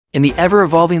In the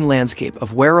ever-evolving landscape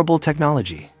of wearable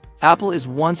technology, Apple is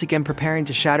once again preparing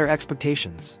to shatter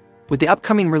expectations with the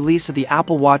upcoming release of the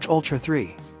Apple Watch Ultra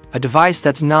 3, a device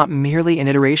that's not merely an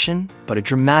iteration, but a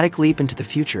dramatic leap into the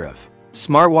future of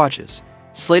smartwatches.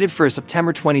 Slated for a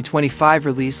September 2025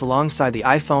 release alongside the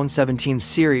iPhone 17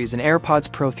 series and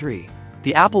AirPods Pro 3,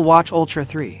 the Apple Watch Ultra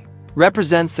 3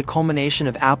 represents the culmination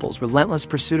of Apple's relentless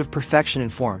pursuit of perfection in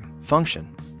form,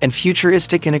 function, and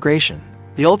futuristic integration.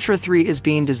 The Ultra 3 is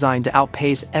being designed to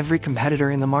outpace every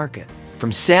competitor in the market,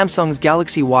 from Samsung's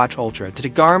Galaxy Watch Ultra to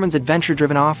Garmin's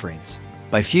adventure-driven offerings.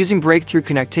 By fusing breakthrough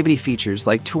connectivity features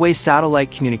like two-way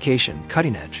satellite communication,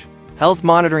 cutting-edge health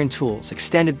monitoring tools,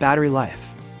 extended battery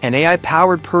life, and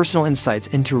AI-powered personal insights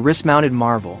into a wrist-mounted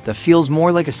marvel that feels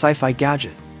more like a sci-fi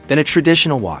gadget than a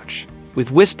traditional watch.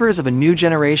 With whispers of a new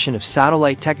generation of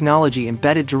satellite technology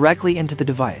embedded directly into the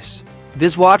device,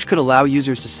 this watch could allow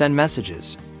users to send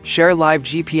messages, share live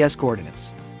GPS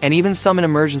coordinates, and even summon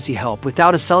emergency help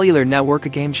without a cellular network. A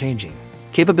game-changing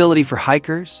capability for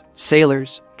hikers,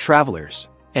 sailors, travelers,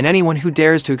 and anyone who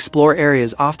dares to explore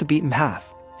areas off the beaten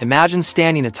path. Imagine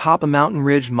standing atop a mountain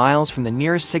ridge miles from the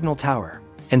nearest signal tower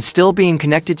and still being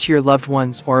connected to your loved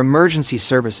ones or emergency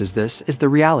services. This is the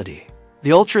reality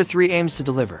the Ultra 3 aims to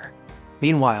deliver.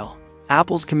 Meanwhile,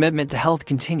 Apple's commitment to health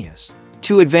continues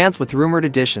to advance with rumored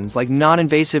additions like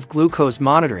non-invasive glucose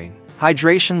monitoring,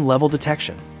 hydration level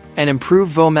detection, and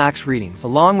improved Vomax readings,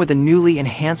 along with a newly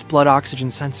enhanced blood oxygen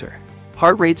sensor,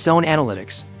 heart rate zone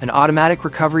analytics, and automatic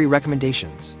recovery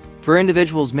recommendations. For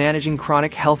individuals managing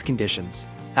chronic health conditions,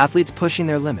 athletes pushing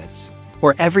their limits,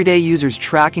 or everyday users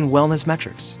tracking wellness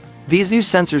metrics, these new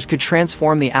sensors could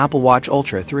transform the Apple Watch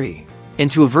Ultra 3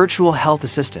 into a virtual health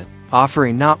assistant,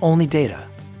 offering not only data,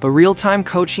 but real-time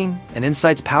coaching and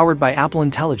insights powered by Apple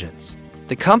Intelligence.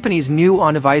 The company's new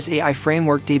on-device AI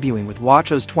framework debuting with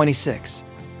watchOS 26,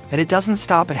 and it doesn't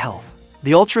stop at health.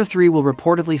 The Ultra 3 will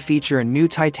reportedly feature a new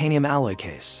titanium alloy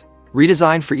case,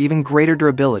 redesigned for even greater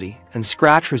durability and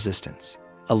scratch resistance,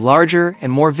 a larger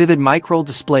and more vivid micro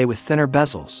display with thinner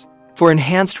bezels for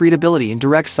enhanced readability in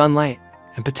direct sunlight,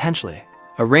 and potentially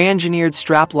a re-engineered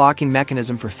strap locking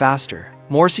mechanism for faster,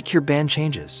 more secure band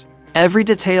changes. Every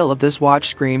detail of this watch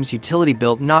screams utility,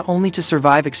 built not only to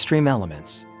survive extreme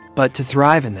elements, but to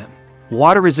thrive in them.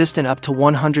 Water-resistant up to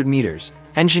 100 meters,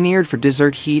 engineered for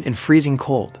desert heat and freezing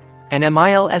cold, and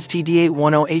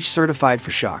MILSTD810H certified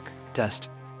for shock, dust,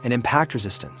 and impact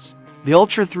resistance. The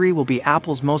Ultra 3 will be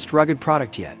Apple's most rugged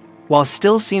product yet, while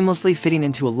still seamlessly fitting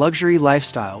into a luxury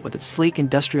lifestyle with its sleek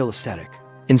industrial aesthetic.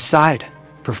 Inside,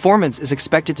 performance is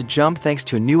expected to jump thanks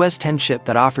to a new S10 chip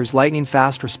that offers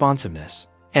lightning-fast responsiveness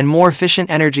and more efficient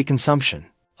energy consumption,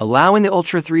 allowing the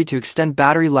Ultra 3 to extend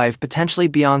battery life potentially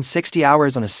beyond 60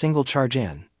 hours on a single charge.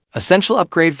 An essential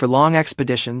upgrade for long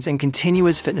expeditions and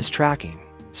continuous fitness tracking.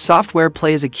 Software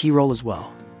plays a key role as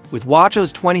well, with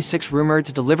watchOS 26 rumored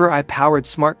to deliver AI-powered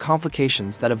smart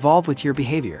complications that evolve with your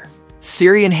behavior,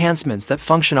 Siri enhancements that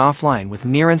function offline with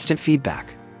near-instant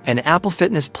feedback, and Apple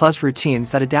Fitness Plus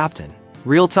routines that adapt in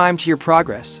real time to your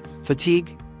progress,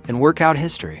 fatigue, and workout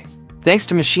history. Thanks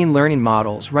to machine learning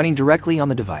models running directly on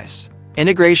the device,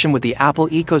 integration with the Apple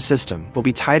ecosystem will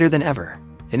be tighter than ever,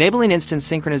 enabling instant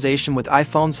synchronization with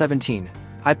iPhone 17,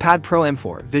 iPad Pro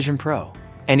M4, Vision Pro,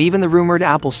 and even the rumored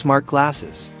Apple Smart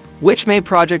Glasses, which may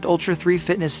project Ultra 3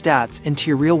 fitness stats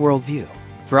into your real-world view.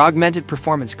 For augmented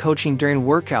performance coaching during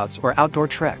workouts or outdoor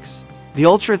treks, the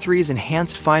Ultra 3's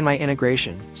enhanced Find My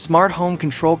integration, smart home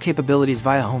control capabilities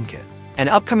via HomeKit, and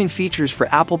upcoming features for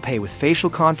Apple Pay with facial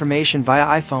confirmation via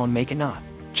iPhone make it not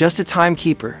just a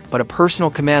timekeeper, but a personal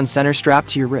command center strapped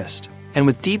to your wrist. And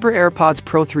with deeper AirPods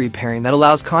Pro 3 pairing that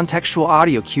allows contextual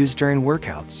audio cues during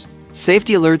workouts,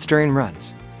 safety alerts during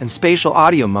runs, and spatial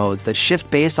audio modes that shift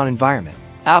based on environment,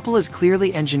 Apple is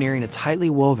clearly engineering a tightly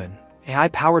woven,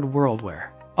 AI-powered world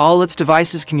where all its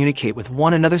devices communicate with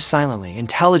one another silently,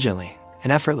 intelligently,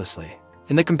 and effortlessly.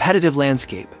 In the competitive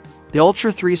landscape, the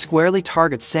Ultra 3 squarely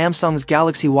targets Samsung's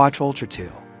Galaxy Watch Ultra 2,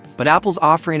 but Apple's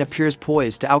offering appears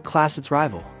poised to outclass its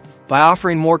rival by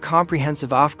offering more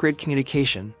comprehensive off-grid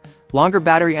communication, longer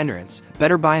battery endurance,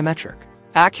 better biometric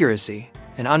accuracy,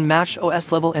 and unmatched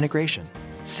OS-level integration.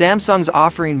 Samsung's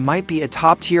offering might be a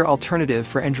top-tier alternative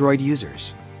for Android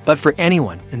users, but for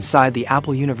anyone inside the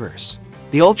Apple universe,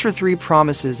 the Ultra 3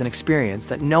 promises an experience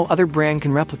that no other brand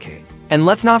can replicate. And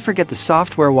let's not forget the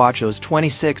software. watchOS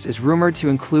 26 is rumored to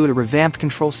include a revamped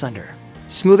control center,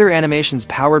 smoother animations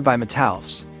powered by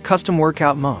Metalf's custom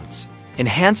workout modes,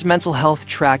 enhanced mental health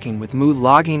tracking with mood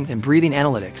logging and breathing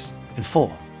analytics, and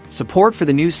full support for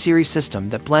the new Siri system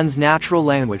that blends natural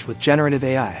language with generative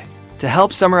AI to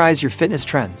help summarize your fitness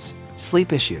trends,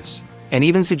 sleep issues, and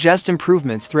even suggest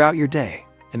improvements throughout your day.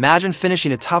 Imagine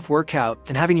finishing a tough workout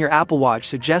and having your Apple Watch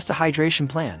suggest a hydration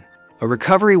plan, a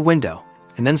recovery window,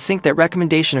 and then sync that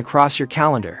recommendation across your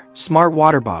calendar, smart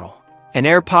water bottle, and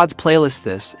AirPods playlist.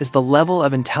 This is the level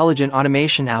of intelligent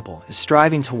automation Apple is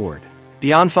striving toward.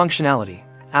 Beyond functionality,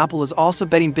 Apple is also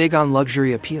betting big on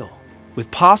luxury appeal,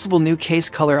 with possible new case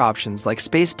color options like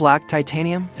Space Black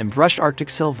Titanium and Brushed Arctic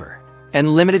Silver,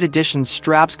 and limited edition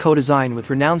straps co-designed with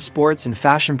renowned sports and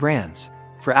fashion brands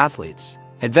for athletes,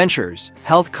 adventurers,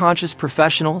 health-conscious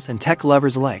professionals, and tech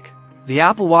lovers alike. The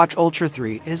Apple Watch Ultra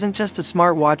 3 isn't just a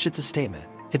smartwatch, it's a statement.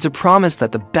 It's a promise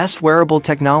that the best wearable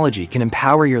technology can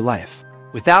empower your life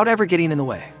without ever getting in the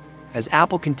way, as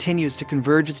Apple continues to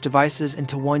converge its devices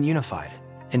into one unified,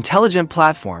 intelligent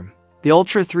platform. The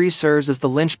Ultra 3 serves as the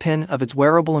linchpin of its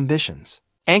wearable ambitions,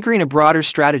 anchoring a broader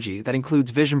strategy that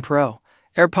includes Vision Pro,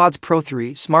 AirPods Pro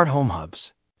 3, smart home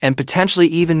hubs, and potentially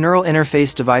even neural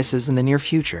interface devices in the near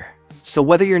future. So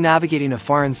whether you're navigating a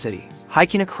foreign city,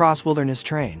 hiking across wilderness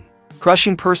terrain,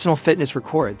 crushing personal fitness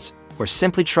records, or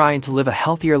simply trying to live a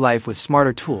healthier life with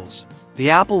smarter tools, the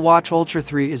Apple Watch Ultra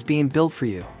 3 is being built for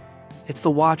you. It's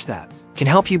the watch that can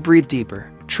help you breathe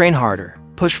deeper, train harder,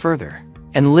 push further,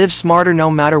 and live smarter no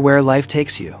matter where life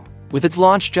takes you. With its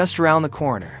launch just around the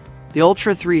corner, the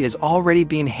Ultra 3 is already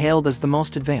being hailed as the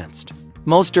most advanced,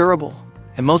 most durable,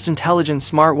 and most intelligent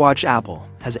smartwatch Apple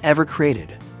has ever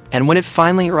created. And when it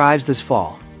finally arrives this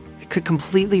fall, it could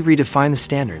completely redefine the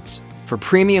standards for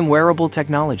premium wearable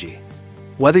technology.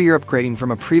 Whether you're upgrading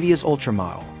from a previous Ultra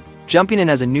model, jumping in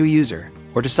as a new user,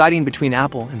 or deciding between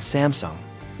Apple and Samsung,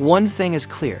 one thing is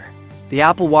clear: the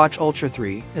Apple Watch Ultra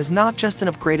 3 is not just an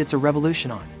upgrade, it's a revolution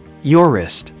on your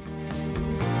wrist.